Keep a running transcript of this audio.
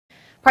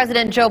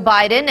President Joe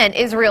Biden and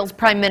Israel's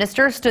Prime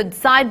Minister stood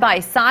side by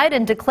side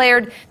and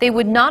declared they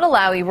would not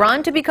allow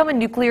Iran to become a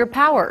nuclear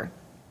power.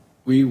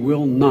 We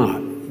will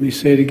not, let me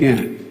say it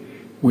again,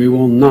 we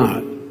will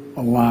not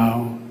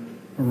allow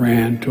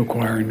Iran to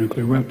acquire a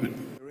nuclear weapon.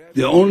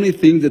 The only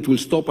thing that will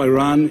stop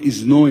Iran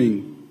is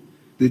knowing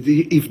that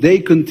if they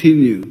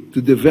continue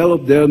to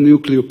develop their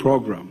nuclear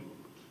program,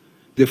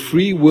 the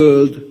free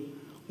world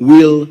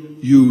will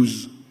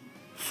use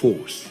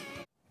force.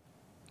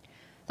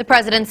 The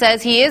president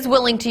says he is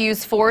willing to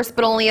use force,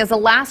 but only as a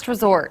last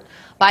resort.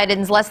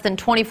 Biden's less than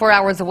 24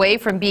 hours away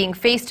from being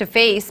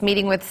face-to-face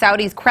meeting with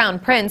Saudi's Crown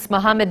Prince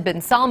Mohammed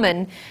bin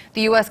Salman.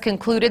 The U.S.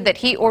 concluded that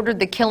he ordered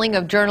the killing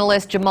of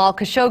journalist Jamal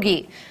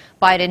Khashoggi.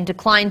 Biden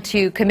declined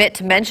to commit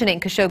to mentioning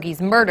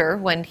Khashoggi's murder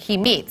when he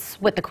meets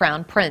with the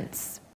Crown Prince.